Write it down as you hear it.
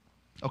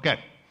Okay.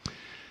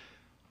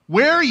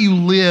 Where you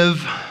live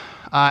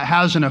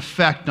has an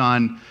effect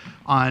on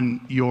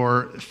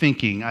your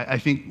thinking. I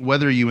think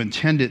whether you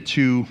intend it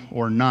to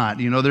or not.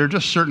 There are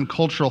just certain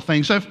cultural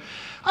things.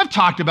 I've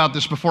talked about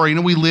this before.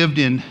 We lived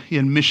in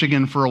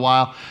Michigan for a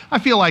while. I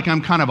feel like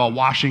I'm kind of a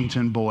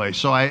Washington boy.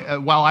 So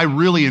while I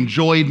really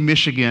enjoyed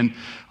Michigan,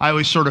 I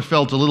always sort of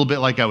felt a little bit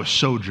like I was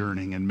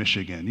sojourning in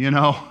Michigan,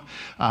 Now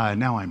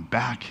I'm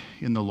back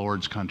in the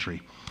Lord's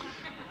country.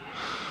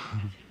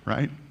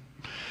 Right?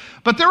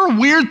 But there were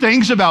weird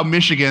things about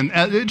Michigan,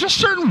 just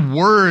certain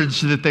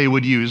words that they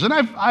would use. And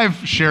I've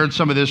shared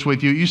some of this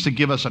with you. It used to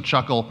give us a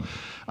chuckle.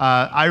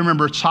 I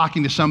remember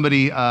talking to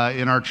somebody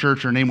in our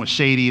church. Her name was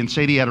Sadie, and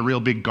Sadie had a real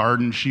big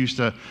garden. She used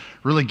to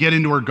really get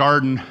into her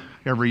garden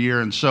every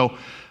year. And so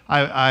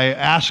I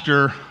asked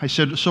her, I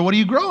said, "So what are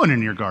you growing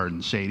in your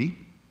garden, Sadie?"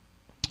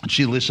 And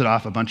she listed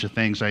off a bunch of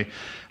things. I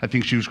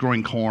think she was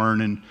growing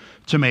corn and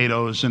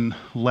tomatoes and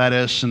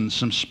lettuce and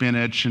some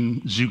spinach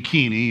and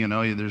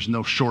zucchini. There's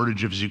no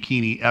shortage of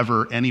zucchini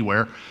ever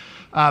anywhere.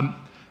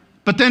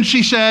 But then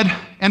she said,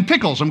 "And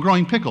pickles, I'm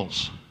growing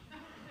pickles."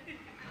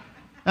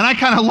 And I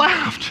kind of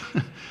laughed.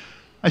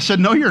 I said,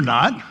 "No, you're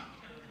not."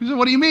 He said,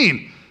 "What do you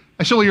mean?"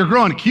 I said, "Well, you're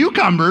growing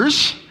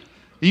cucumbers.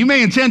 You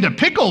may intend to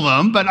pickle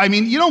them, but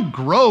you don't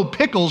grow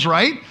pickles,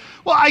 right?"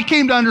 Well, I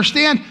came to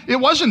understand it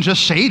wasn't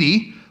just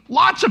Sadie.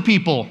 Lots of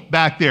people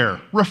back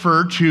there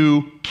referred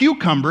to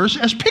cucumbers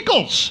as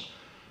pickles.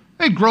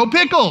 They'd grow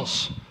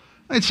pickles.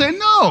 They'd say,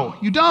 "No,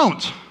 you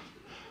don't."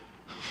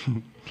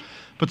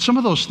 But some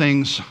of those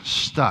things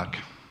stuck.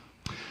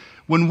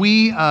 When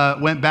we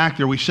went back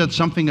there, we said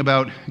something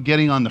about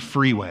getting on the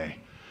freeway.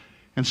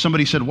 And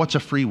somebody said, "What's a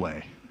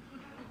freeway?"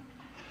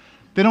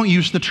 They don't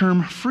use the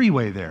term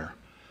freeway there.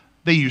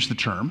 They use the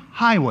term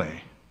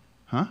highway.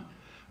 Huh?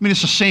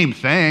 It's the same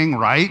thing,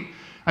 right?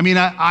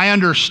 I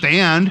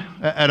understand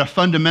at a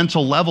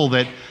fundamental level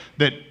that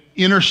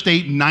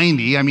Interstate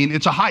 90,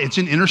 it's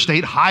an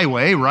interstate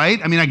highway, right?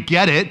 I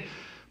get it,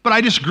 but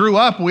I just grew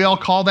up, we all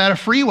call that a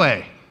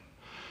freeway.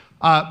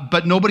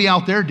 But nobody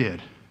out there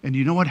did. And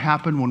you know what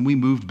happened when we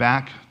moved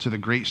back to the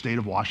great state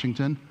of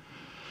Washington?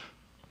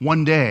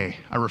 One day,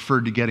 I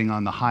referred to getting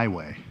on the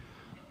highway.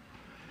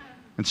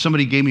 And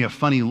somebody gave me a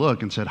funny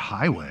look and said,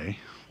 "Highway?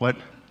 What?"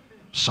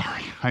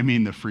 "Sorry, I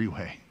mean the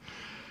freeway."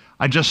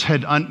 I just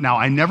had, now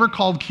I never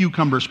called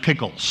cucumbers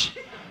pickles.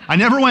 I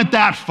never went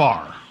that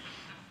far.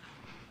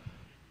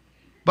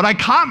 But I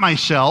caught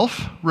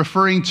myself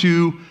referring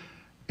to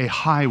a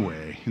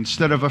highway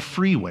instead of a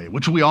freeway,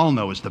 which we all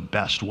know is the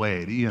best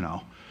way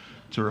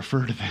to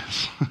refer to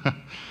this.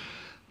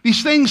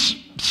 These things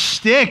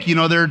stick,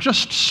 there are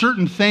just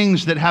certain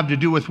things that have to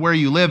do with where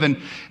you live. And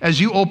as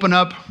you open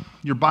up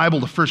your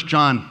Bible to 1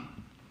 John,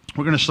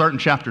 we're going to start in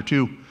chapter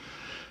 2.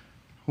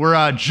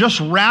 We're just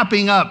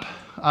wrapping up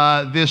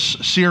this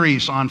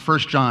series on 1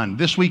 John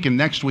this week and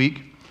next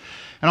week.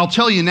 And I'll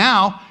tell you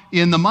now,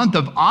 in the month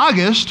of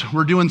August,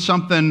 we're doing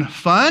something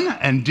fun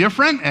and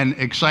different and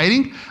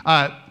exciting.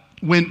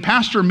 When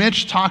Pastor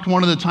Mitch talked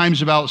one of the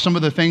times about some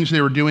of the things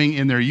they were doing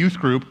in their youth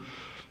group,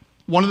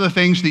 one of the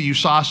things that you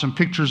saw some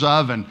pictures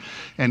of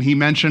and he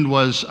mentioned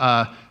was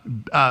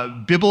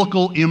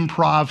biblical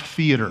improv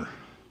theater.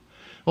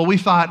 Well, we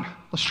thought,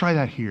 let's try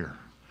that here.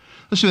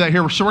 Let's do that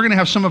here. So we're going to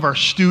have some of our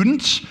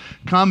students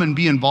come and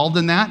be involved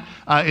in that.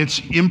 It's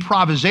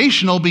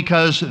improvisational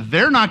because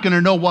they're not going to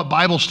know what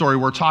Bible story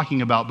we're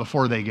talking about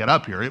before they get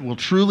up here. It will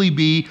truly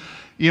be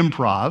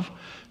improv.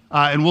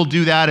 And we'll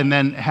do that and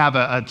then have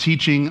a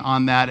teaching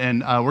on that.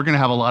 And we're going to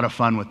have a lot of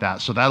fun with that.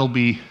 So that'll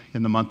be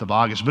in the month of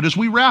August. But as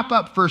we wrap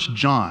up 1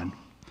 John,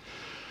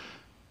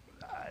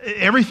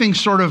 everything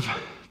sort of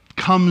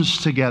comes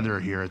together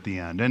here at the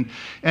end. And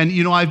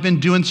I've been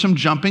doing some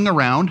jumping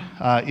around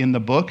in the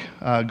book,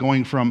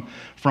 going from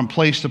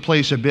place to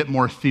place a bit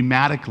more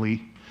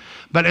thematically.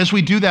 But as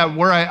we do that,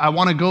 where I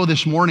want to go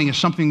this morning is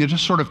something that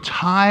just sort of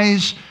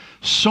ties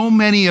so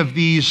many of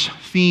these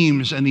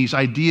themes and these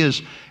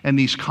ideas and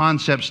these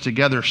concepts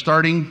together,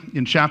 starting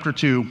in chapter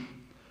 2.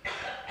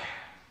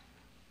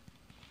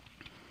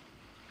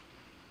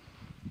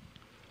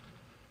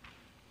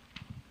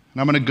 And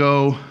I'm going to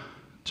go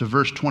to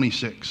verse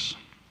 26.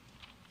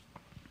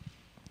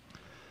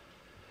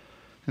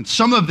 And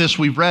some of this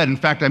we've read. In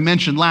fact, I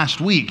mentioned last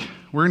week.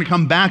 We're going to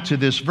come back to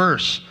this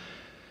verse.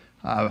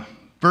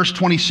 Verse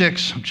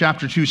 26 of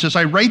chapter 2 says,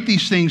 "I write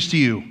these things to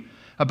you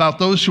about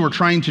those who are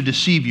trying to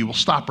deceive you." We'll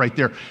stop right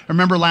there.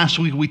 Remember last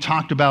week we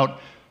talked about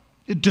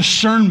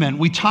discernment.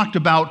 We talked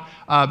about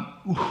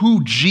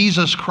who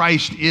Jesus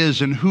Christ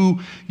is and who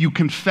you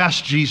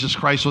confess Jesus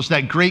Christ was.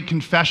 That great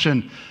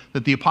confession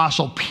that the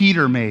Apostle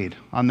Peter made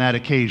on that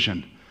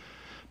occasion.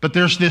 But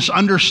there's this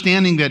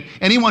understanding that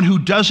anyone who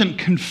doesn't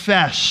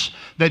confess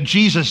that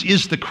Jesus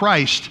is the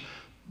Christ,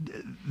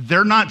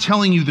 they're not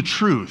telling you the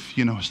truth,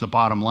 is the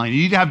bottom line.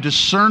 You need to have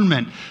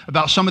discernment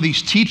about some of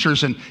these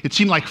teachers, and it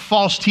seemed like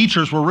false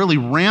teachers were really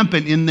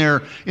rampant in their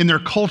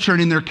culture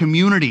and in their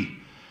community.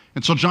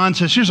 And so John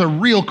says, here's a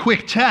real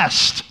quick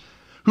test.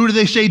 Who do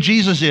they say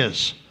Jesus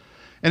is?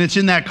 And it's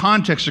in that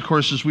context, of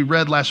course, as we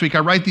read last week, I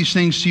write these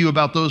things to you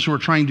about those who are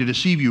trying to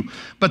deceive you.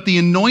 But the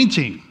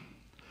anointing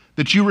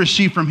that you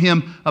receive from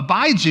him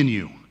abides in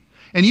you.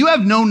 And you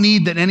have no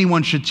need that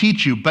anyone should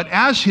teach you. But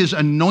as his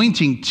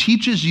anointing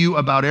teaches you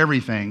about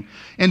everything,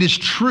 and is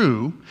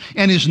true,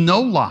 and is no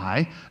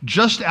lie,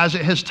 just as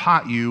it has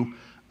taught you,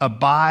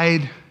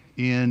 abide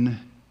in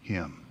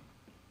him.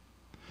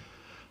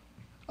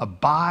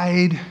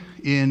 Abide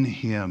in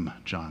him,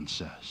 John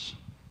says.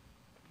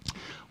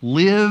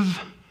 Live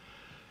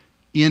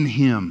in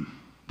him.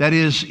 That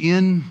is,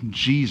 in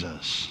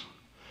Jesus.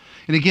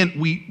 And again,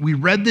 we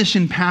read this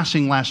in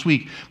passing last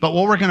week, but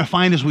what we're going to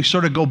find as we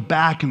sort of go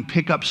back and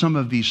pick up some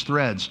of these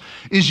threads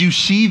is you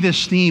see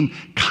this theme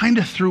kind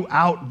of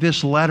throughout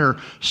this letter,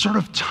 sort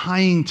of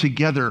tying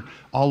together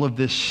all of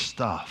this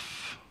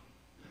stuff.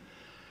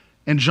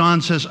 And John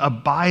says,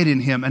 abide in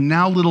him. And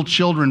now, little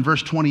children,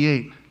 verse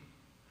 28,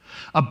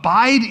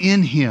 abide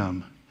in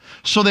him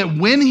so that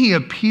when he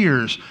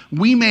appears,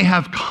 we may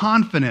have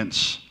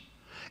confidence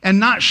and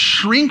not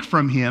shrink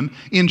from him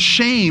in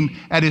shame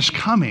at his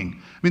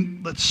coming. I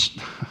mean, let's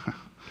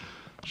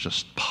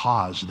just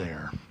pause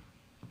there.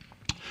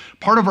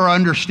 Part of our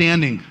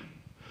understanding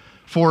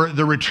for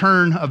the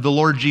return of the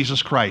Lord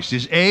Jesus Christ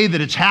is A, that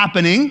it's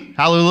happening.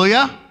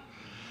 Hallelujah.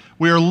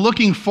 We are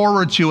looking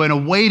forward to and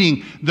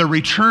awaiting the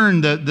return,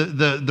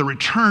 the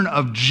return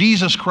of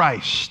Jesus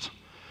Christ.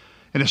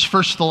 And it's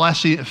First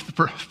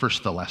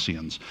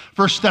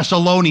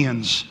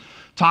Thessalonians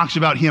talks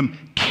about him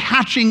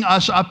catching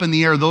us up in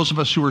the air, those of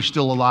us who are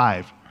still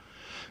alive.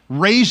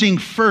 Raising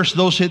first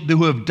those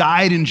who have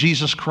died in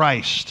Jesus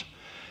Christ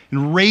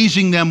and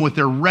raising them with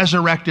their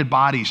resurrected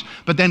bodies,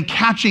 but then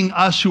catching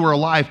us who are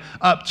alive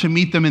up to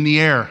meet them in the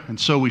air, and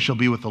so we shall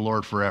be with the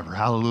Lord forever.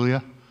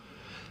 Hallelujah.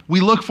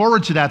 We look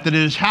forward to that it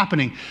is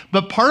happening.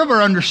 But part of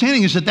our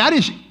understanding is that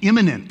is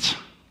imminent.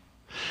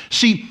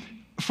 See,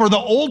 for the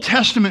Old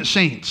Testament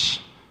saints,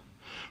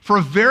 for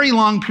a very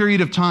long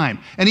period of time,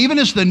 and even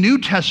as the New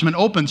Testament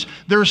opens,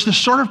 there's this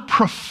sort of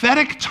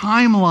prophetic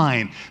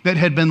timeline that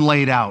had been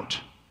laid out.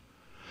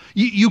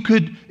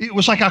 It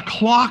was like a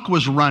clock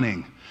was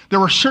running. There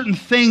were certain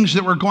things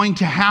that were going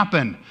to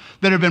happen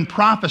that had been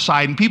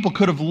prophesied, and people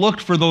could have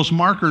looked for those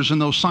markers and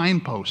those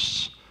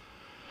signposts.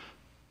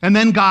 And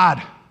then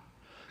God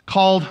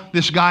called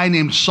this guy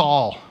named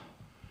Saul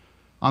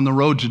on the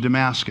road to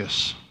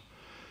Damascus.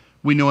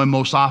 We know him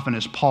most often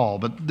as Paul,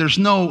 but there's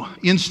no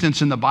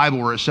instance in the Bible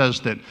where it says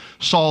that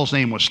Saul's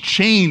name was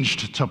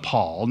changed to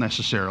Paul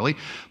necessarily.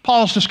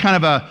 Paul's just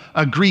kind of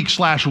a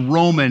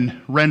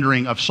Greek/Roman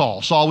rendering of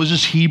Saul. Saul was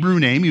his Hebrew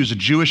name. He was a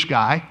Jewish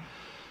guy,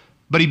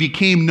 but he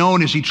became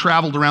known as he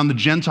traveled around the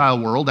Gentile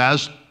world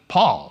as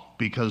Paul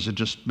because it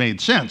just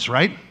made sense,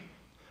 right?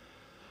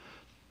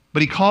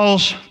 But he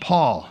calls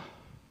Paul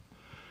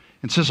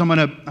and says, I'm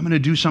going to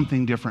do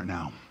something different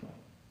now.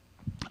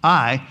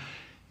 I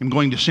am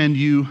going to send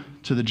you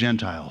to the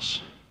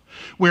Gentiles,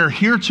 where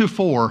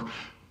heretofore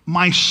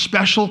my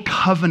special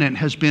covenant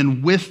has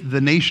been with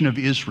the nation of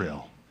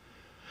Israel.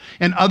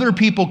 And other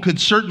people could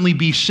certainly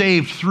be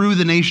saved through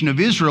the nation of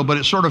Israel, but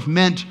it sort of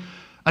meant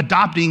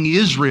adopting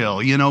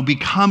Israel,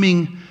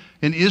 becoming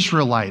an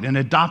Israelite and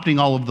adopting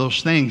all of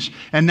those things.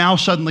 And now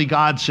suddenly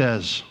God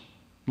says,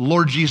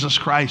 Lord Jesus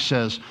Christ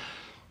says,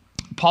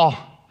 Paul,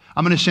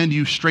 I'm going to send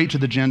you straight to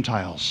the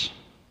Gentiles.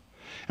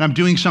 And I'm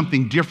doing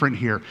something different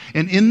here.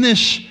 And in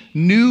this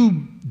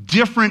new,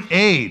 different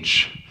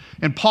age,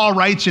 and Paul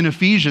writes in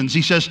Ephesians,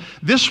 he says,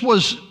 this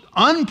was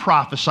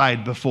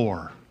unprophesied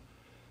before,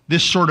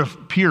 this sort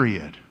of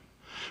period.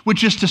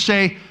 Which is to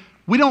say,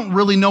 we don't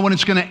really know when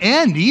it's going to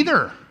end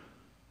either.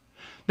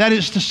 That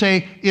is to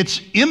say,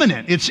 it's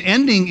imminent. Its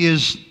ending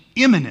is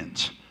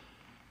imminent.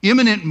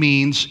 Imminent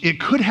means it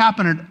could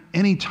happen at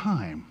any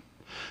time.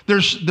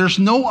 There's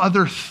no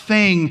other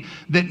thing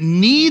that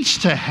needs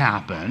to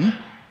happen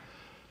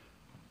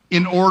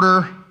in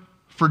order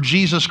for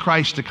Jesus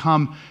Christ to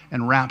come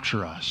and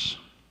rapture us.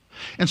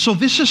 And so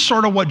this is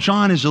sort of what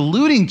John is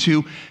alluding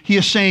to. He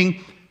is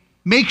saying,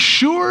 make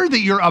sure that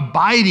you're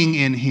abiding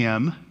in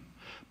him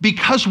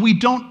because we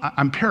don't,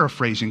 I'm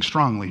paraphrasing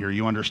strongly here,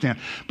 you understand,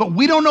 but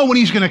we don't know when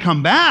he's going to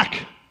come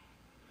back.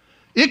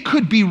 It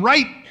could be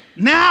right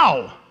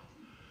now,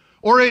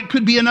 or it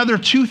could be another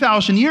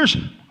 2,000 years.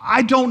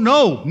 I don't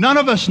know. None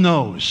of us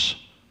knows.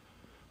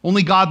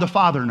 Only God the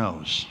Father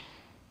knows.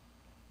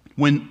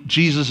 When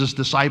Jesus'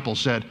 disciples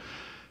said,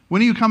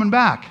 when are you coming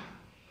back?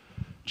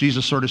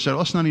 Jesus sort of said,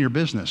 well, it's none of your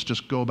business.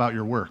 Just go about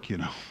your work,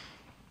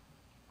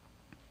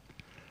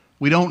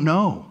 We don't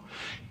know.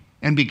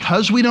 And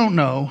because we don't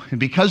know, and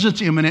because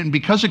it's imminent, and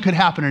because it could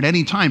happen at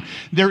any time,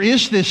 there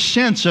is this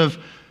sense of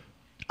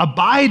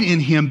abide in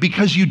him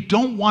because you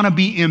don't want to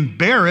be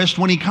embarrassed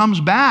when he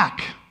comes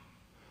back.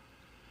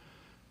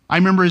 I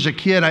remember as a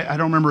kid, I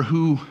don't remember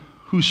who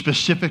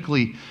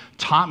specifically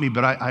taught me,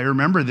 but I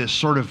remember this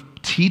sort of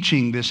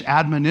teaching, this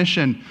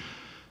admonition.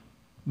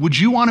 Would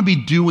you want to be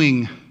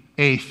doing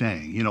a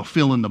thing,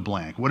 fill in the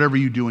blank, whatever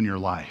you do in your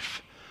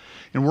life?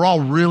 And we're all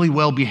really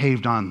well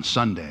behaved on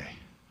Sunday,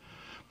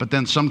 but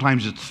then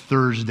sometimes it's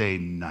Thursday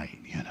night,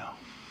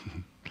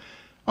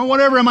 or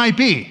whatever it might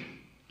be.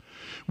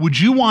 Would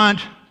you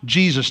want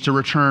Jesus to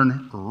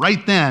return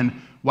right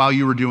then while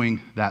you were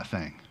doing that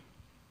thing?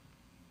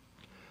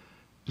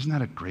 Isn't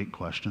that a great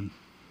question?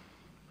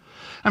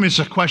 I mean, it's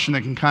a question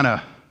that can kind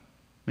of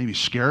maybe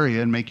scare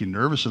you and make you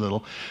nervous a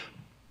little,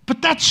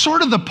 but that's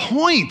sort of the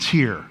point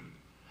here.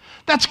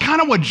 That's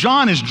kind of what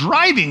John is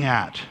driving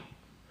at.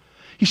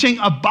 He's saying,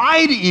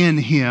 abide in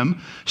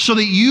him so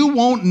that you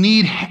won't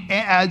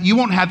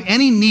have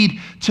any need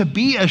to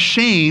be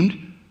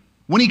ashamed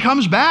when he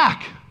comes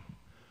back.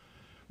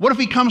 What if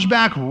he comes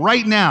back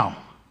right now?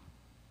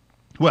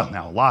 Well,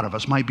 now a lot of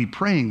us might be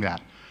praying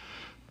that.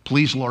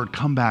 Please, Lord,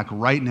 come back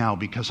right now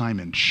because I'm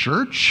in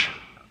church.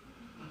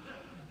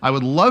 I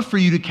would love for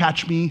you to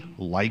catch me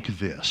like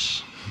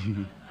this.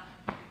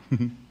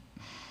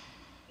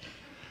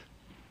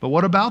 But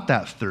what about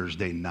that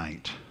Thursday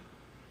night?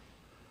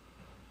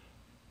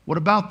 What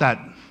about that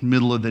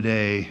middle of the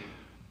day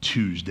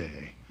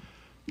Tuesday?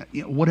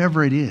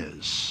 Whatever it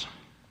is.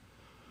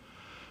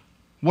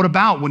 What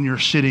about when you're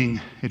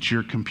sitting at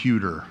your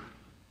computer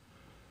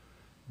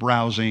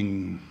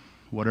browsing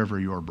whatever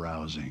you're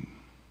browsing?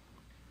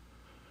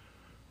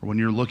 Or when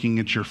you're looking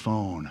at your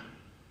phone?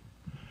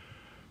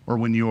 Or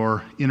when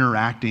you're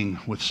interacting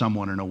with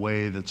someone in a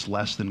way that's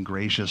less than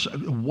gracious?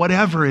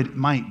 Whatever it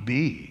might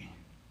be.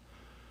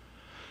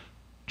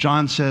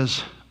 John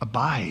says,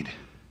 abide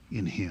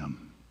in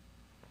him.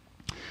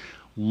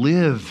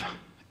 Live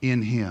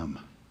in him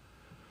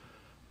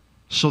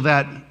so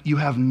that you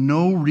have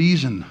no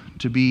reason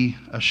to be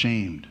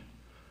ashamed.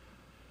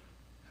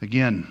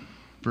 Again,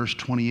 verse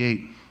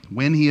 28,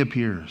 when he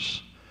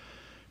appears,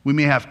 we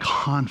may have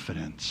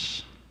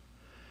confidence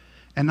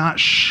and not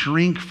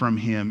shrink from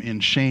him in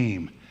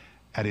shame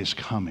at his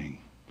coming.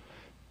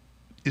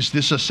 Is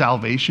this a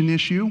salvation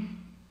issue?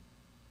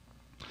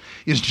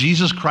 Is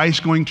Jesus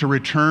Christ going to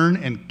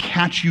return and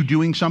catch you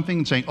doing something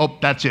and saying, oh,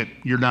 that's it,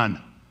 you're done?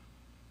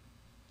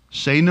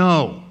 Say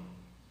no.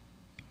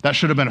 That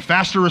should have been a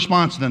faster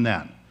response than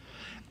that.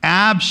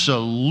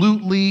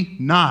 Absolutely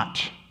not.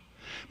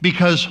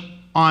 Because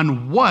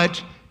on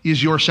what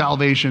is your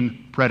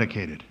salvation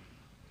predicated?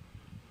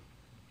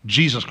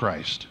 Jesus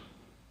Christ.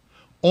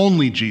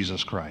 Only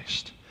Jesus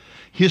Christ.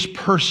 His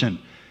person,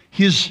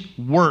 his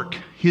work,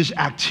 his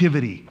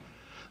activity.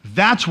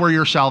 That's where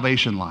your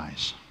salvation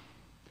lies.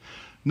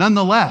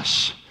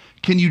 Nonetheless,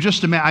 can you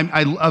just imagine?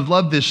 I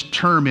love this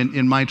term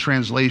in my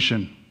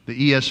translation,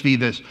 the ESV,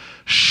 this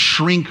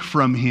shrink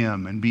from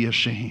him and be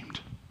ashamed.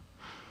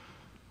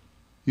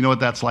 You know what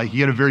that's like? You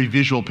get a very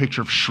visual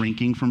picture of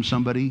shrinking from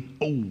somebody.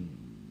 Oh,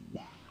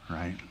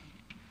 right?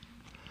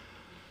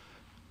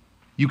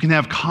 You can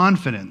have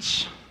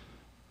confidence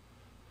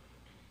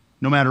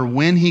no matter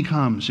when he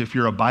comes if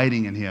you're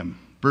abiding in him.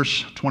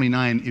 Verse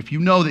 29, if you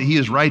know that he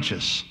is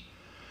righteous,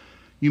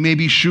 you may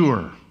be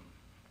sure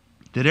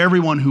that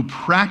everyone who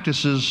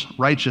practices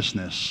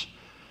righteousness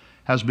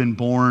has been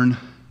born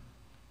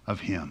of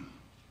him.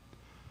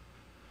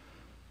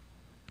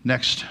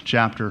 Next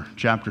chapter,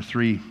 chapter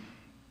 3.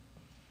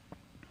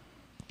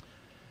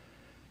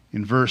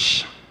 In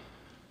verse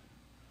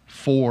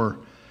 4,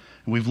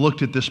 and we've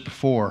looked at this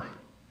before,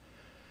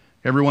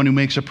 everyone who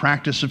makes a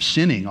practice of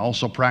sinning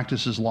also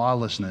practices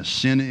lawlessness.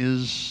 Sin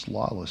is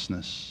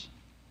lawlessness.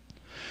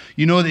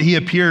 You know that he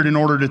appeared in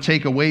order to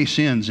take away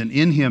sins, and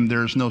in him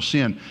there is no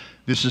sin.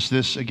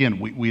 Again,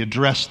 we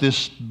addressed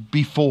this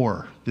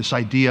before, this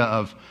idea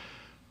of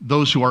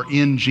those who are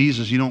in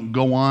Jesus, you don't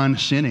go on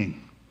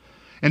sinning.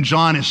 And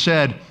John has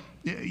said,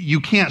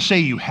 you can't say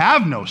you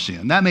have no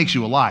sin. That makes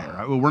you a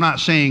liar. We're not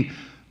saying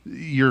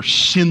you're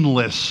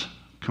sinless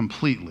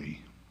completely.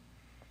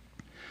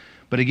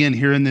 But again,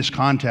 here in this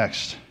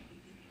context,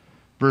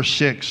 verse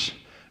 6,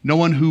 no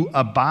one who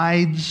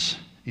abides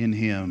in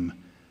him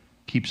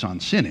keeps on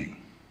sinning.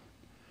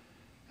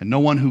 And no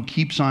one who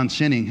keeps on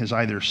sinning has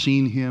either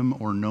seen him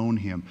or known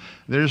him.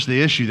 There's the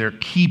issue there.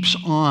 Keeps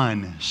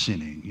on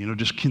sinning.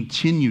 Just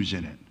continues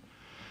in it.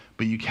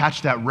 But you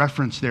catch that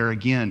reference there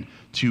again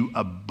to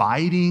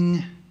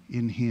abiding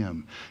in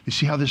him. You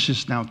see how this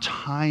is now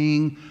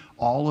tying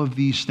all of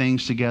these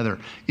things together.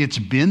 It's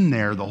been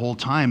there the whole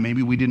time.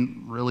 Maybe we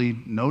didn't really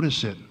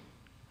notice it.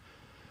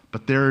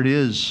 But there it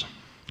is.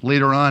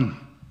 Later on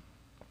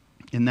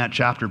in that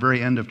chapter,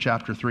 very end of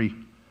chapter 3.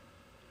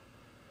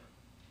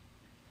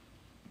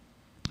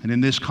 And in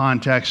this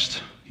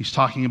context, he's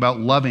talking about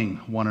loving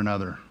one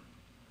another.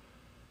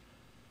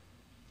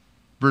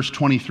 Verse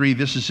 23,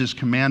 this is his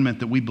commandment,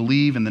 that we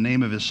believe in the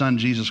name of his Son,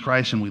 Jesus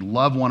Christ, and we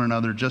love one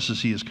another just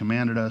as he has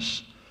commanded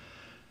us.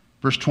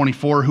 Verse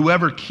 24,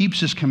 whoever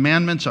keeps his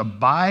commandments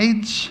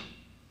abides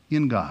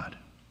in God,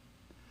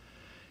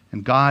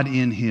 and God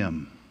in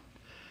him.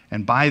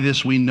 And by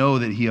this we know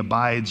that he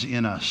abides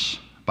in us,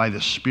 by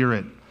the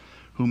Spirit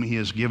whom he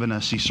has given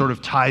us. He sort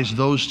of ties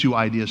those two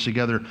ideas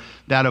together,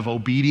 that of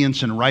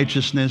obedience and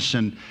righteousness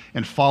and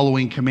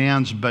following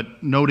commands,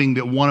 but noting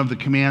that one of the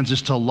commands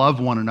is to love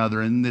one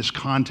another in this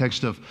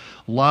context of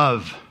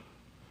love.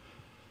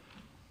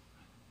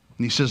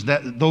 And he says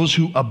that those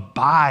who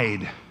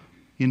abide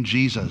in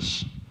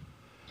Jesus,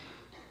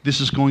 this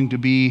is going to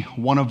be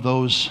one of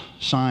those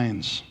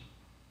signs.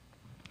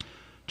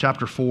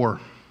 Chapter 4,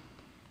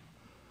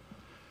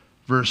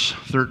 verse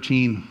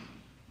 13.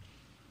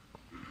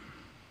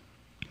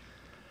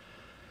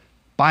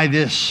 By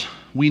this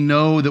we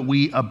know that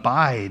we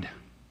abide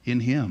in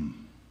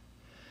him,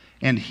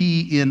 and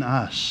he in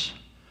us,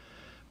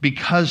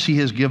 because he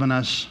has given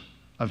us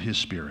of his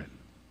Spirit.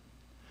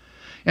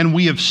 And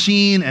we have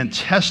seen and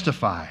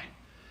testify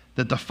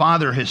that the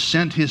Father has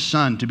sent his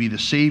Son to be the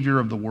Savior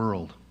of the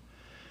world.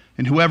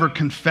 And whoever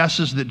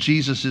confesses that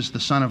Jesus is the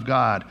Son of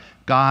God,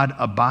 God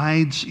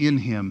abides in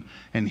him,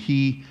 and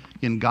he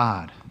in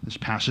God. This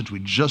passage we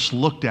just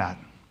looked at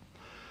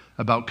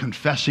about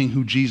confessing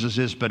who Jesus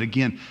is, but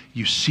again,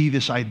 you see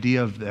this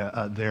idea of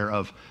there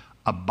of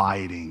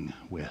abiding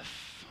with.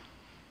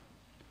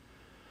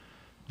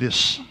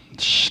 This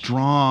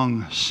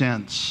strong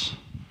sense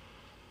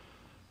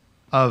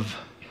of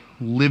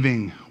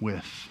living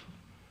with.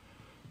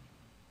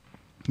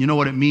 You know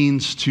what it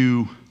means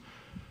to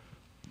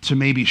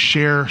maybe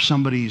share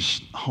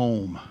somebody's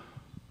home.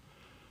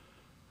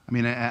 I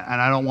mean,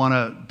 and I don't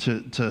want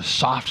to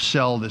soft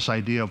sell this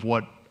idea of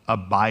what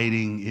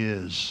abiding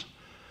is,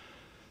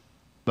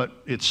 but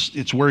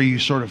it's where you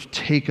sort of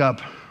take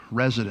up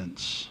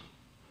residence.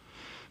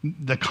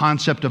 The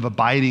concept of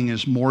abiding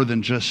is more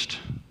than just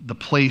the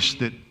place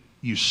that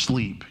you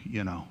sleep,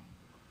 you know.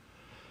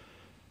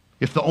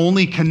 If the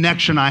only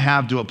connection I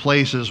have to a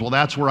place is, well,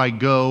 that's where I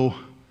go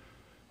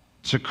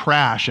to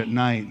crash at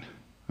night.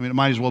 I mean, it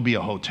might as well be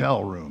a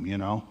hotel room, you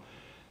know.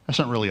 That's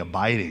not really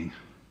abiding.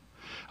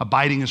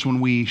 Abiding is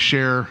when we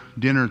share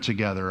dinner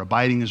together.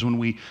 Abiding is when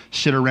we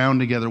sit around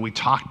together, we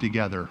talk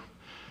together.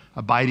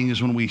 Abiding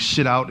is when we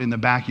sit out in the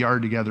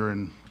backyard together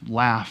and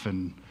laugh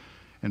and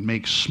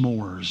make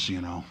s'mores, you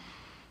know.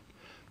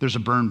 There's a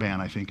burn ban,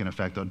 I think, in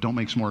effect, though. Don't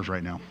make s'mores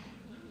right now.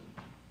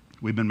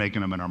 We've been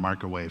making them in our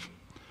microwave.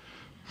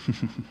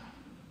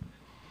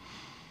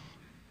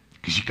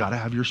 Because you got to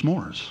have your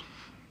s'mores.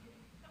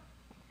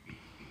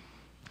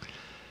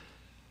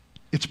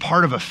 It's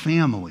part of a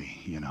family,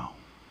 you know.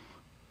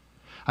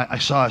 I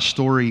saw a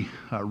story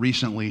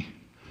recently.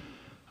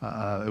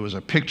 It was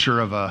a picture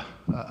of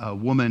a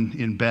woman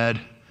in bed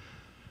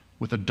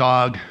with a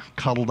dog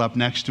cuddled up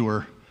next to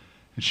her.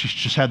 And she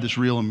just had this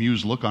real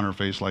amused look on her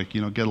face, like,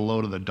 you know, get a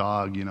load of the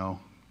dog, you know.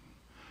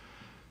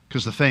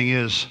 Because the thing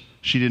is,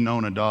 she didn't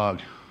own a dog.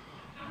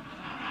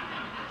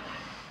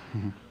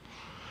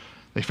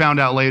 They found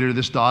out later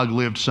this dog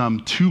lived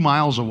some 2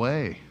 miles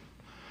away.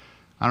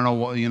 I don't know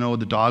what, you know,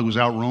 the dog was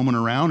out roaming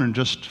around and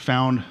just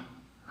found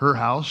her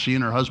house, she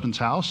and her husband's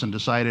house, and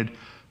decided,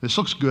 this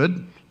looks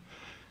good.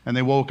 And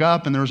they woke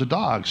up and there was a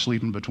dog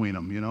sleeping between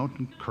them, you know,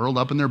 curled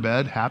up in their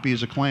bed, happy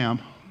as a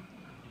clam.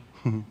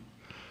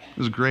 It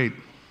was great.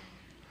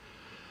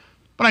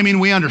 But I mean,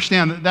 we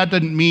understand that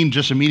didn't mean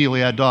just immediately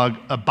that dog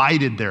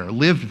abided there,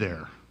 lived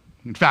there.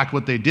 In fact,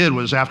 what they did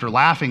was, after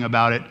laughing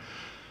about it,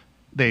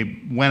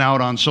 they went out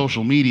on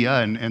social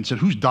media and said,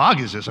 whose dog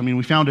is this? I mean,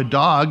 we found a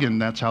dog,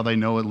 and that's how they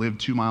know it lived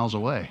 2 miles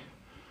away.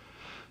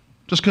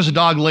 Just because a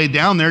dog laid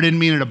down there didn't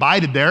mean it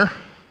abided there.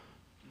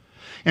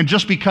 And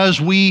just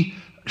because we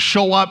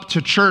show up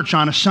to church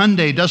on a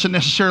Sunday doesn't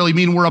necessarily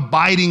mean we're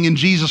abiding in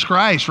Jesus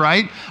Christ,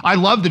 right? I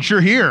love that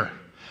you're here.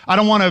 I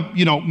don't want to,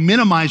 you know,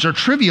 minimize or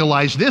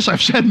trivialize this.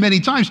 I've said many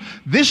times,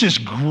 this is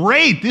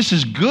great. This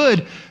is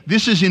good.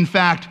 This is, in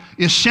fact,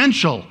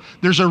 essential.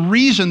 There's a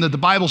reason that the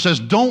Bible says,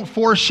 don't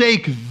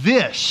forsake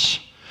this.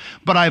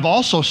 But I've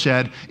also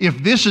said,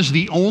 if this is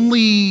the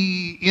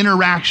only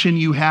interaction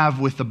you have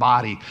with the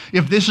body,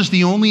 if this is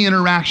the only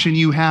interaction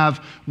you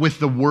have with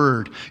the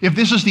Word, if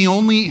this is the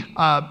only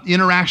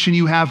interaction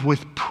you have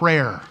with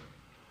prayer,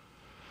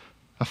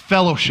 a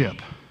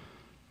fellowship,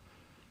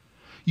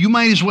 you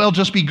might as well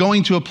just be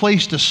going to a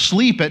place to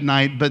sleep at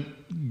night, but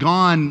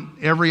gone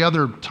every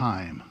other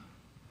time.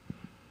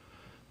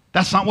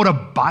 That's not what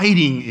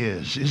abiding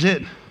is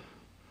it?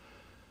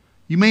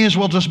 You may as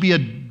well just be a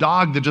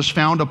dog that just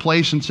found a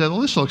place and said, well,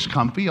 this looks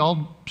comfy.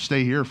 I'll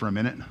stay here for a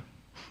minute.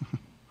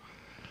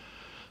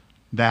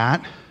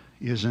 That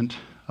isn't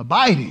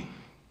abiding.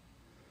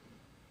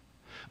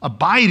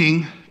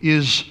 Abiding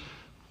is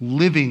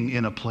living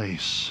in a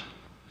place,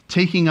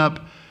 taking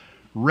up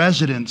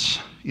residence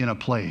in a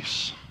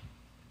place.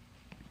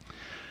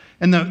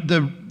 And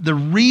the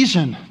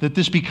reason that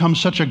this becomes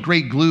such a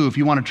great glue, if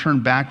you want to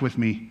turn back with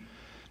me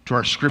to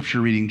our scripture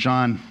reading,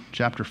 John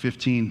chapter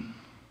 15.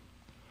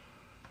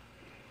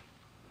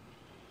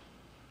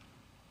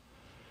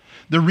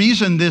 The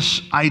reason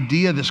this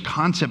idea, this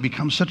concept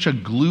becomes such a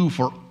glue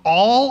for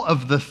all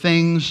of the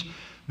things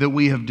that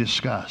we have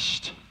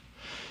discussed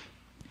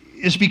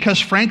is because,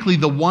 frankly,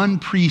 the one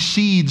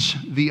precedes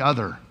the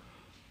other.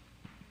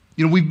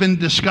 You know, we've been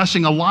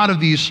discussing a lot of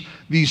these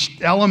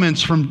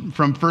elements from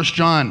 1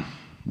 John.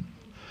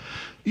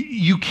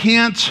 You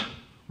can't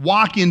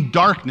walk in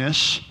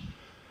darkness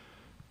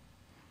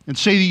and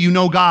say that you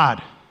know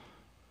God.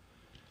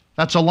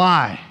 That's a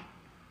lie.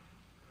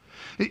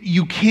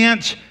 You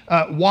can't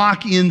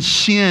walk in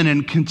sin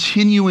and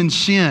continue in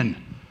sin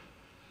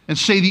and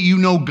say that you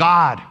know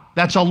God.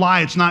 That's a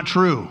lie. It's not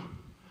true.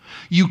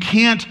 You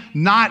can't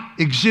not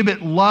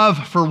exhibit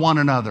love for one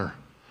another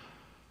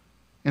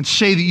and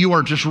say that you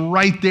are just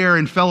right there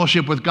in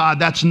fellowship with God.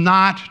 That's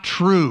not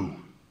true.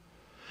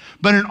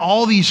 But in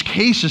all these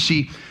cases,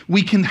 see,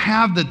 we can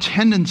have the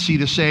tendency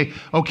to say,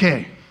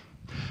 okay,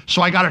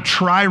 so I got to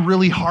try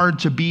really hard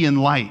to be in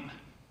light.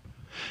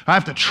 I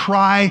have to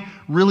try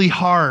really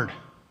hard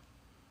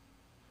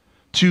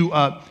to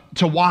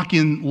walk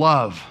in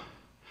love.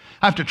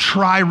 I have to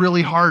try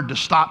really hard to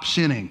stop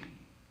sinning.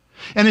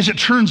 And as it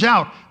turns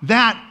out,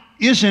 that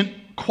isn't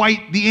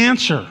quite the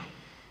answer.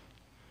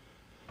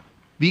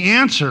 The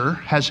answer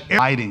has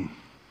abiding.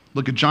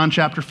 Look at John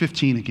chapter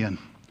 15 again.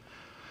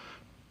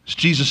 As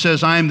Jesus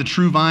says, I am the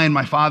true vine,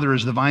 my Father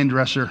is the vine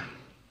dresser.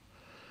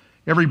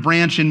 Every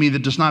branch in me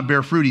that does not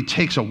bear fruit, he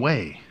takes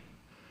away.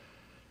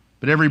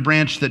 But every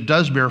branch that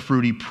does bear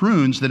fruit, he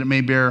prunes that it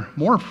may bear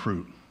more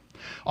fruit.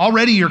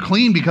 Already you're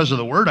clean because of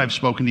the word I've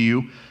spoken to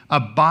you.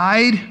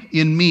 Abide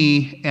in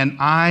me and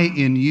I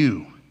in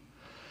you.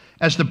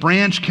 As the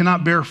branch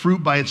cannot bear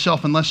fruit by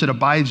itself unless it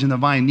abides in the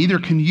vine, neither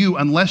can you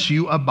unless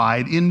you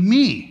abide in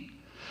me.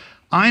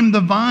 I'm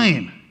the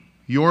vine,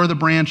 you're the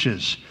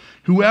branches.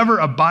 Whoever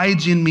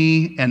abides in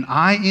me and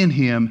I in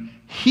him,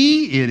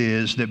 he it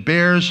is that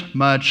bears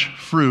much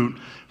fruit,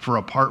 for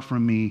apart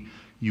from me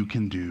you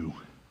can do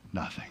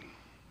nothing.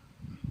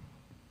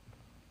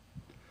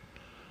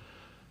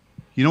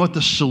 You know what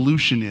the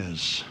solution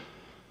is?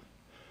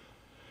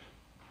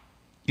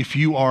 If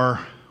you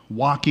are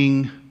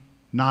walking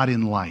not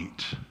in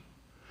light.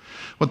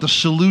 What the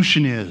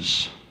solution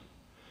is,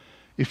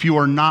 if you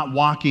are not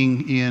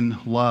walking in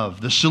love.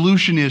 The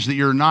solution is that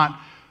you're not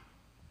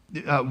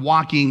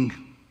walking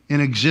in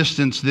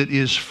existence that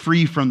is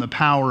free from the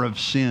power of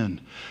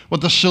sin.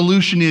 What the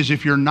solution is,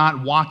 if you're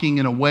not walking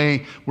in a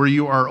way where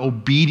you are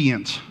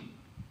obedient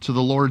to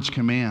the Lord's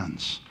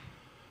commands.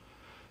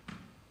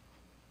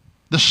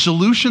 The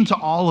solution to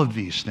all of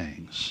these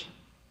things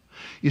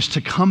is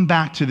to come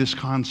back to this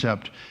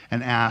concept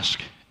and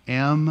ask,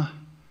 am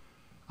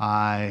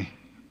I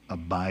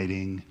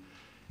abiding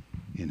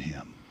in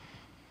him?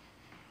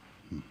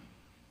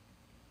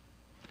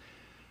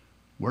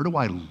 Where do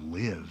I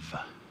live?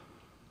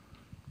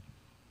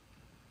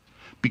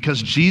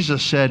 Because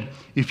Jesus said,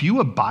 if you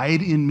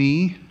abide in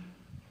me,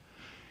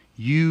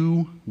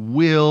 you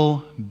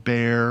will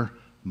bear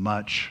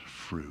much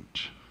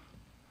fruit.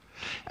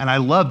 And I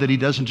love that he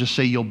doesn't just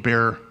say you'll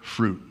bear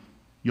fruit.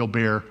 You'll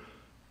bear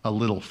a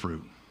little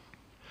fruit.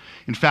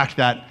 In fact,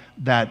 that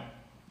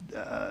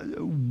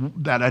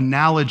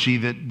analogy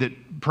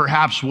that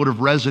perhaps would have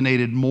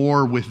resonated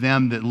more with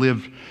them that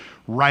lived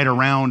right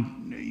around,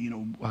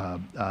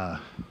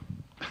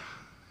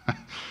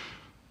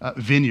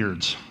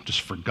 vineyards.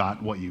 Just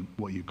forgot what you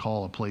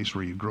call a place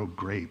where you grow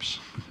grapes.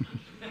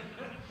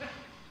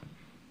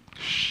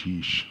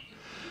 Sheesh.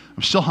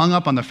 I'm still hung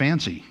up on the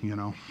fancy,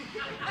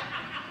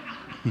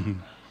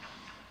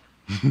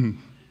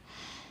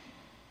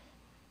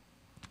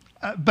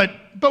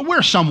 But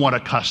we're somewhat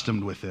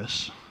accustomed with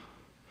this.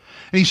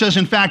 And he says,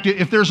 in fact,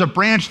 if there's a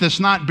branch that's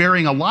not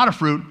bearing a lot of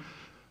fruit,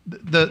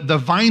 the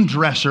vine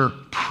dresser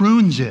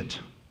prunes it.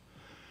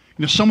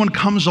 If someone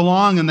comes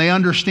along and they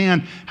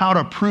understand how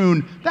to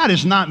prune, that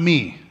is not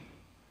me.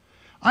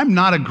 I'm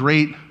not a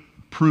great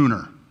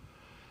pruner.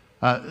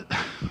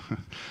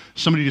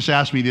 Somebody just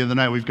asked me the other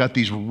night, we've got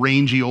these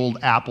rangy old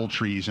apple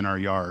trees in our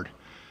yard.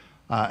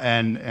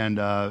 And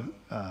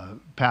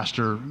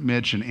Pastor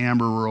Mitch and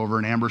Amber were over,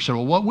 and Amber said,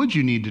 well, what would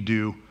you need to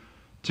do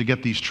to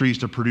get these trees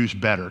to produce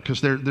better?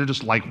 Because they're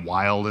just like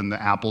wild, and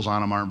the apples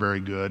on them aren't very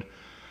good.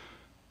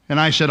 And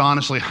I said,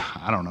 honestly,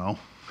 I don't know.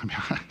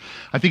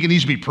 I think it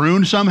needs to be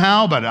pruned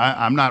somehow, but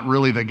I'm not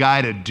really the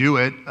guy to do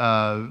it.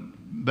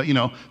 But,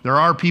 there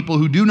are people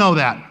who do know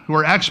that, who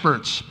are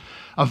experts.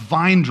 A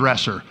vine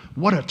dresser.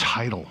 What a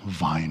title,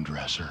 vine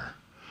dresser.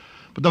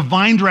 But the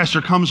vine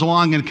dresser comes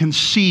along and can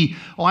see,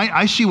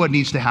 I see what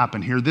needs to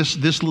happen here.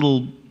 This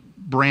little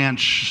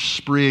branch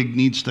sprig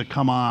needs to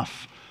come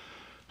off.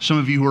 Some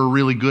of you who are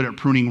really good at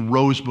pruning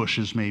rose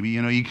bushes, maybe,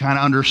 you kind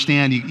of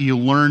understand, you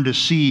learn to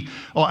see,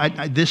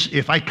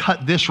 if I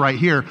cut this right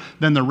here,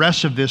 then the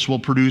rest of this will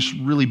produce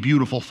really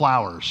beautiful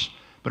flowers.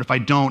 But if I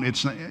don't,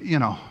 it's.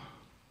 And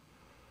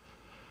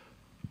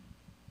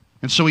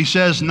so he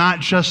says, not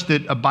just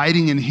that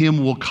abiding in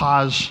him will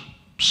cause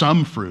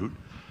some fruit.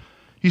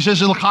 He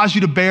says it'll cause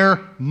you to bear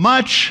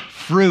much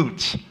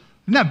fruit.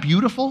 Isn't that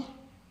beautiful?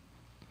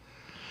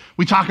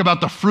 We talk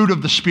about the fruit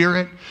of the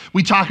Spirit.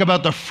 We talk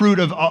about the fruit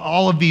of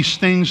all of these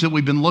things that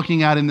we've been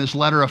looking at in this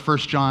letter of 1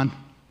 John. And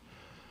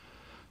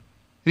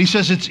he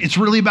says it's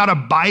really about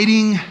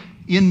abiding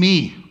in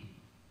me,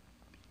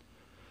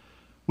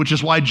 which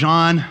is why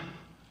John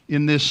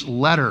in this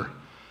letter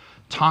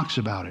talks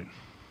about it.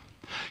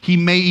 He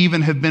may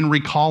even have been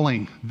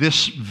recalling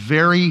this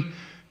very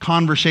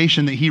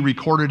conversation that he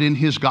recorded in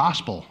his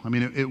gospel. I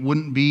mean, it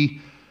wouldn't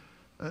be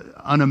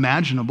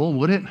unimaginable,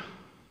 would it?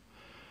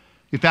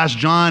 If as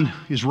John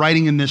is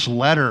writing in this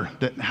letter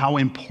that how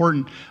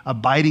important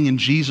abiding in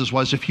Jesus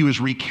was, if he was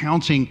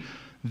recounting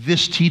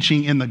this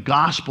teaching in the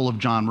Gospel of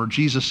John, where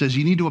Jesus says,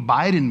 you need to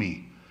abide in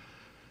me.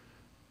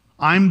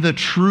 I'm the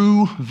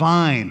true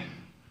vine,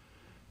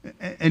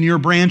 and your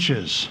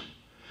branches.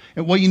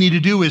 And what you need to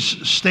do is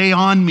stay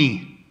on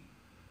me.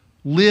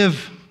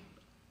 Live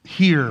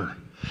here.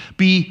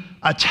 Be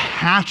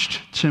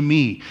attached to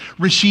me.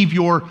 Receive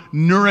your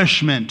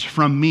nourishment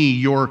from me,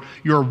 your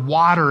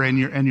water and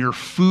your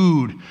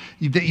food.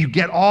 That you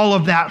get all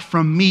of that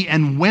from me.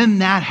 And when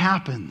that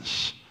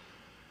happens,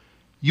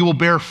 you will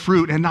bear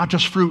fruit, and not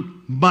just fruit,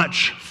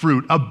 much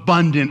fruit,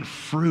 abundant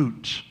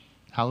fruit.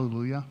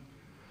 Hallelujah.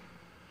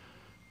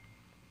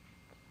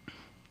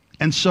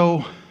 And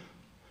so,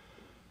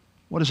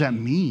 what does that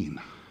mean?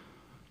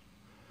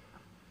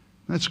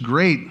 That's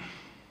great.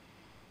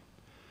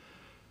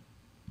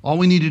 All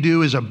we need to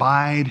do is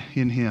abide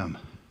in him.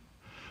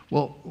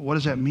 Well, what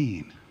does that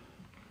mean?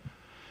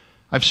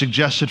 I've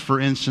suggested, for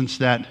instance,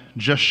 that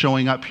just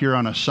showing up here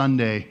on a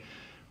Sunday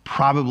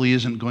probably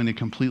isn't going to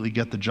completely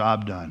get the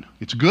job done.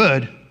 It's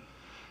good,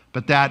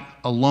 but that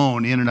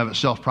alone, in and of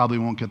itself, probably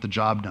won't get the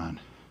job done.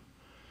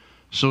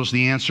 So is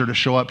the answer to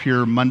show up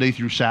here Monday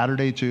through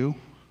Saturday too?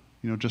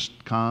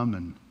 Just come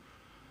and...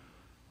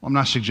 Well, I'm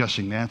not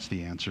suggesting that's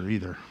the answer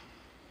either.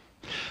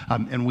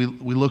 And we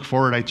look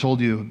forward, I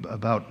told you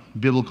about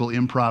biblical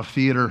improv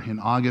theater in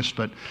August,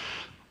 but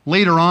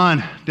later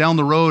on, down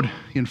the road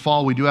in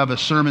fall, we do have a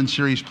sermon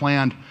series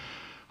planned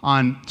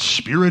on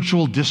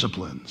spiritual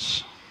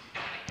disciplines.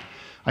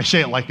 I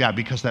say it like that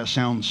because that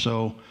sounds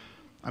so,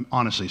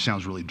 honestly, it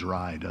sounds really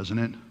dry, doesn't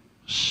it?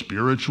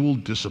 Spiritual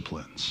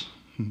disciplines.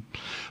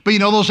 But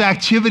those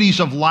activities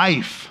of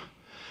life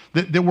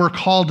that we're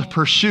called to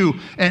pursue,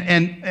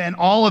 and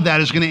all of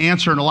that is going to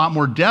answer in a lot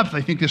more depth,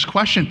 I think, this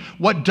question: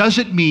 what does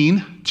it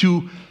mean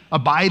to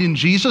abide in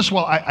Jesus?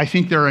 Well, I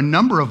think there are a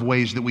number of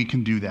ways that we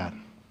can do that.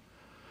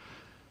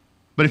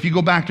 But if you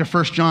go back to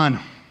 1 John,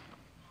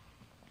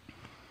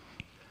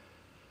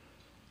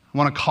 I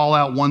want to call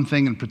out one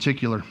thing in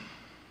particular.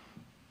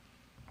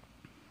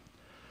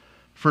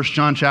 1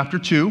 John chapter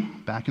 2,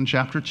 back in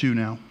chapter 2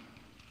 now.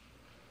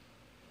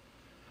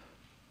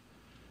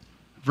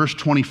 Verse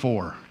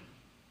 24.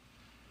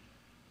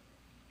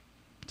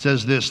 It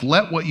says this: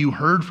 let what you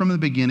heard from the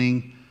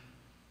beginning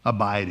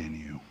abide in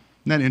you.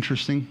 Isn't that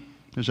interesting?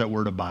 There's that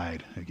word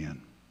abide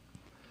again.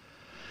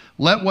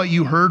 Let what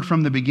you heard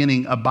from the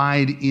beginning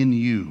abide in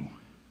you.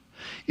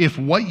 If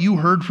what you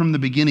heard from the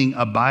beginning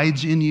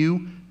abides in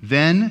you,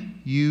 then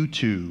you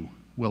too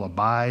will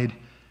abide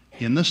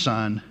in the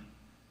Son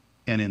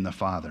and in the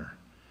Father.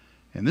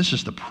 And this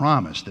is the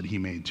promise that he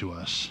made to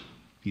us: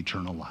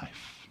 eternal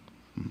life.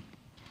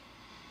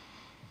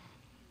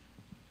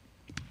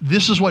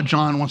 This is what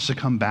John wants to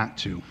come back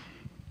to,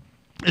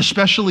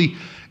 especially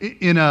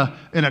in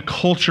a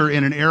culture,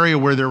 in an area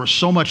where there was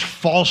so much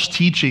false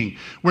teaching,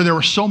 where there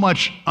was so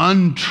much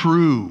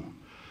untrue,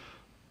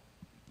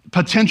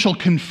 potential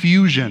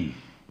confusion.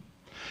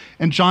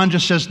 And John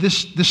just says,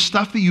 this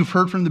stuff that you've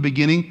heard from the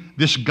beginning,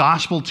 this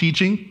gospel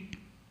teaching,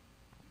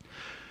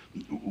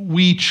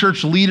 we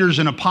church leaders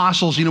and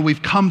apostles,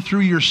 we've come through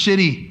your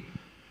city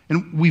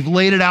and we've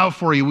laid it out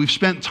for you. We've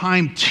spent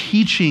time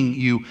teaching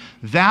you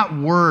that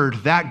word,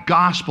 that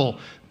gospel,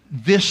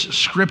 this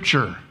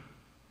scripture.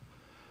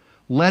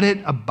 Let it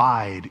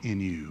abide in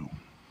you.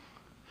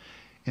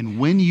 And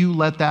when you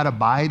let that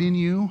abide in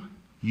you,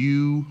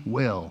 you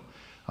will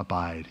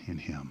abide in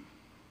him.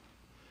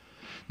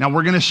 Now,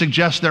 we're going to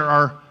suggest there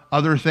are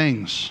other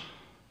things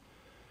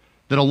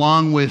that,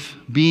 along with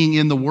being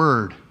in the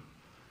word,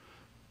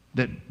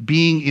 that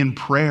being in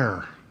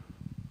prayer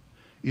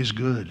is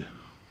good.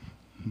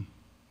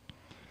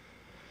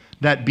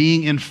 That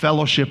being in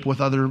fellowship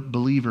with other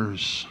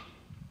believers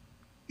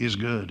is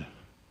good.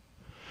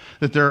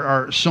 That there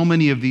are so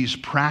many of these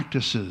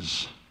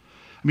practices.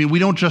 We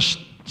don't just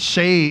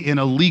say in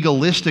a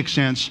legalistic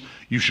sense,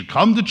 you should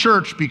come to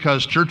church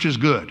because church is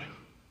good.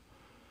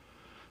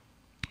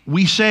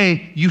 We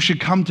say you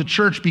should come to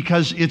church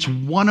because it's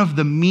one of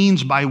the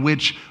means by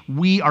which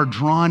we are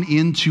drawn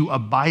into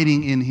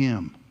abiding in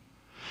him.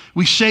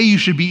 We say you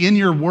should be in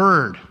your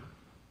word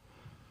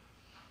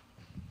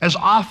as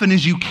often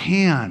as you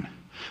can,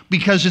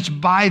 because it's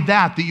by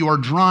that you are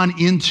drawn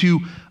into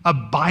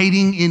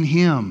abiding in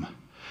him.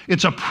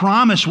 It's a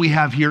promise we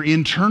have here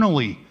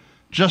internally,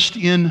 just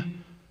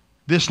in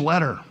this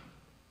letter.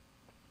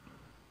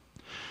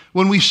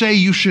 When we say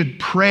you should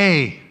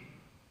pray,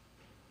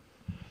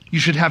 you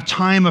should have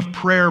time of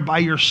prayer by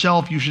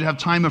yourself, you should have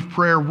time of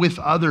prayer with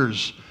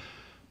others,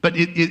 but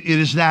it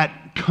is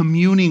that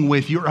communing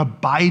with, you're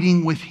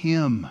abiding with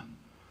him.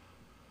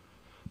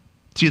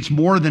 See, it's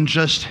more than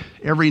just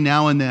every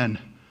now and then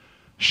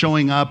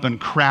showing up and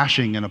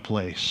crashing in a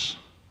place.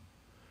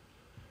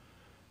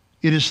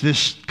 It is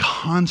this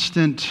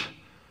constant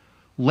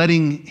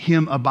letting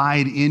him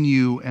abide in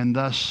you and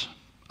thus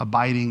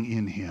abiding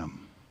in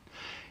him.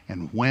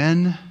 And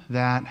when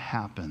that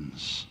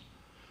happens,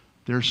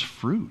 there's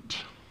fruit.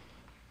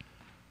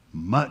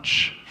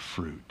 Much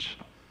fruit.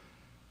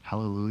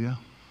 Hallelujah.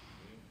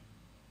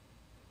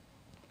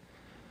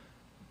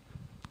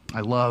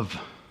 I love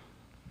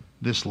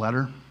this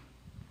letter.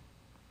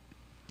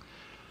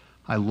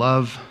 I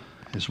love,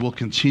 as we'll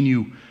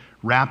continue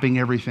wrapping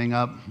everything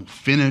up, we'll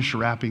finish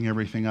wrapping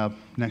everything up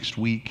next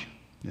week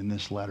in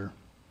this letter.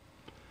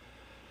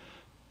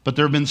 But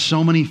there have been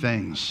so many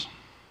things.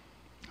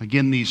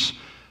 Again, these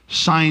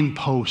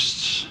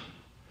signposts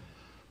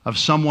of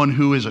someone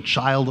who is a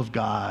child of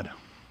God.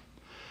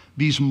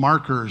 These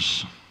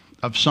markers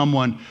of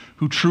someone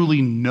who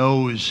truly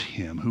knows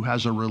Him, who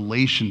has a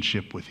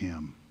relationship with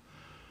Him.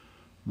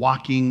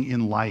 Walking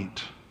in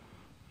light,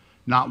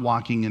 not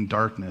walking in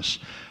darkness,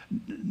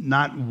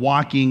 not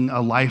walking a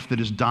life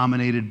that is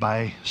dominated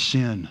by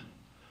sin,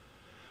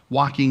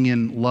 walking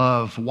in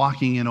love,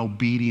 walking in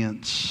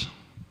obedience,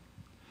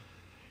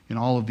 in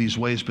all of these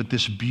ways. But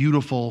this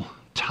beautiful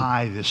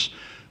tie, this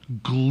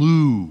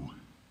glue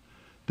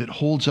that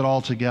holds it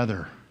all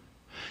together,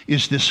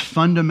 is this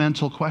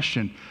fundamental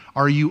question: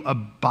 are you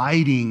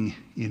abiding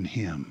in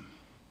Him?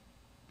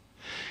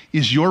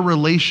 Is your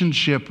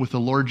relationship with the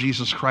Lord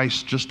Jesus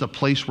Christ just a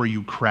place where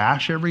you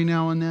crash every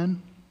now and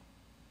then?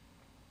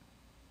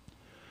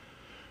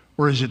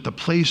 Or is it the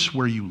place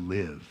where you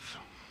live?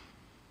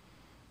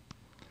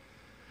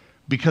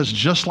 Because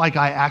just like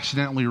I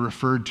accidentally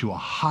referred to a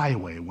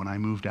highway when I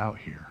moved out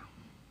here,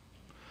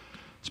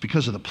 it's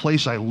because of the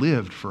place I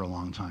lived for a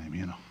long time,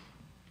 you know.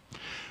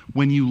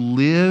 When you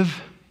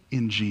live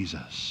in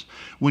Jesus,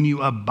 when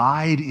you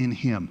abide in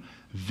Him,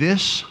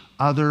 this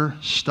other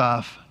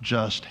stuff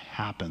just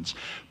happens.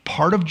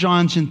 Part of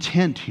John's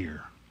intent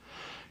here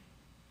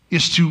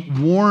is to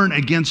warn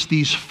against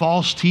these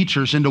false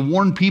teachers and to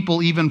warn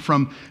people even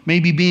from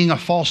maybe being a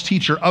false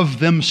teacher of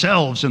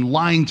themselves and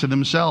lying to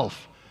themselves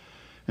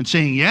and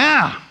saying,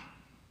 yeah,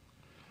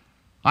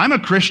 I'm a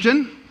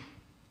Christian.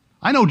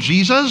 I know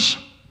Jesus.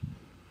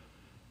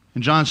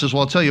 And John says,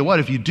 well, I'll tell you what,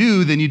 if you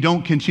do, then you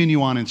don't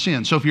continue on in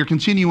sin. So if you're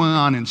continuing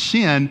on in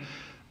sin,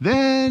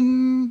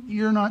 then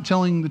you're not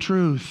telling the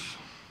truth.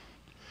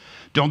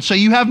 Don't say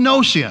you have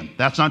no sin.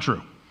 That's not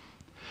true.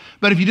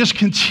 But if you just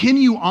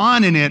continue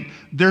on in it,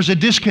 there's a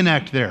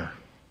disconnect there.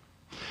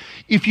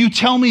 If you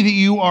tell me that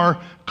you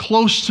are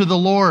close to the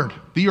Lord,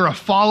 that you're a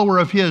follower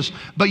of His,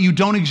 but you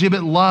don't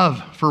exhibit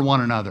love for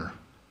one another,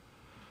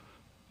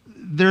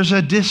 there's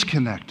a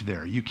disconnect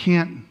there. You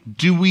can't.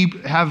 Do we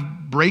have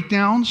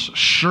breakdowns?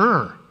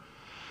 Sure.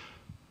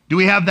 Do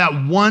we have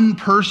that one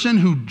person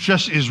who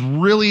just is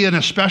really in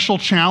a special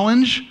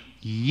challenge?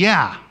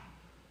 Yeah.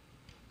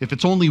 If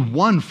it's only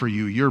one for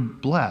you, you're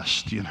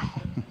blessed, you know.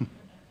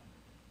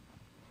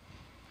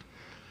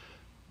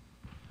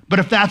 But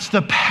if that's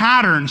the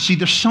pattern, see,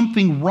 there's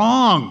something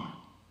wrong.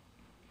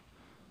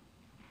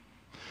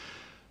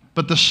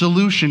 But the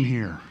solution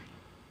here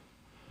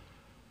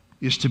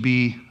is to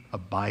be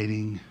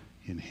abiding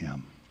in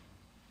Him.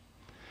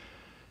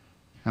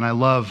 And I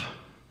love,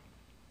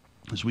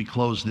 as we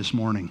close this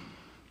morning,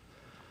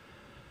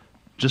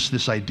 just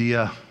this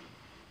idea,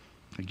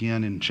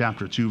 again in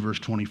chapter 2, verse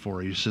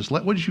 24. He says,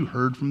 let what you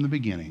heard from the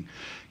beginning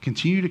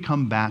continue to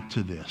come back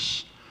to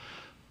this.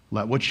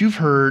 Let what you've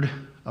heard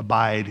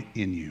abide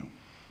in you.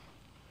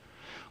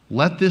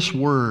 Let this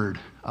word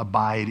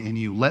abide in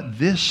you. Let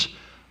this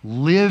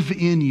live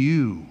in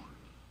you.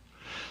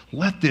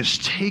 Let this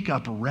take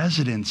up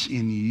residence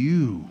in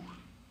you.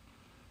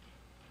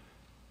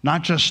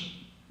 Not just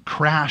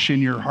crash in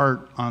your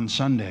heart on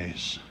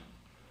Sundays,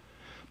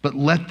 but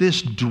let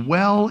this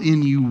dwell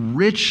in you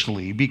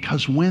richly,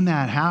 because when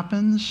that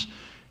happens,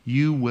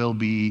 you will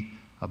be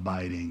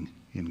abiding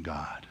in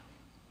God.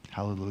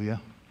 Hallelujah.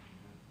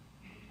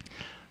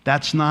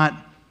 That's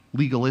not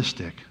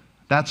legalistic.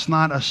 That's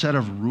not a set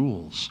of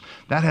rules.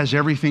 That has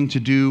everything to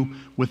do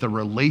with a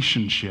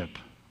relationship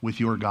with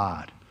your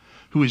God,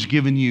 who has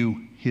given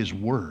you His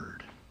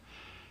word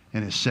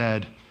and has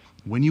said,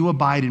 when you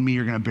abide in me,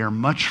 you're going to bear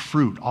much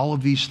fruit. All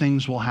of these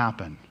things will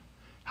happen.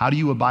 How do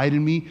you abide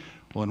in me?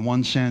 Well, in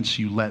one sense,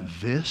 you let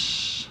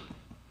this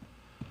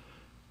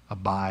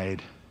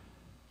abide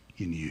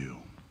in you.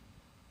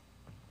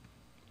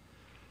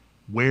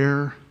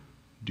 Where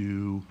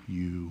do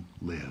you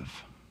live?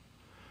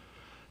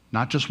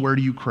 Not just where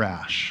do you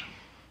crash,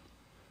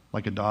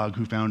 like a dog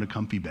who found a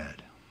comfy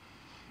bed.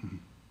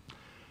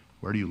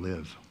 Where do you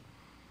live?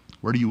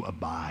 Where do you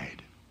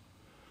abide?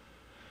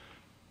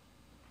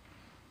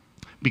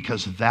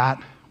 Because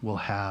that will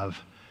have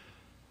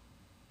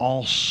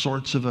all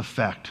sorts of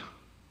effect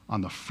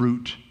on the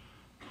fruit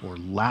or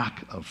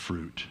lack of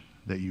fruit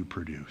that you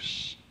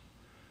produce.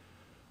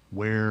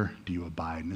 Where do you abide?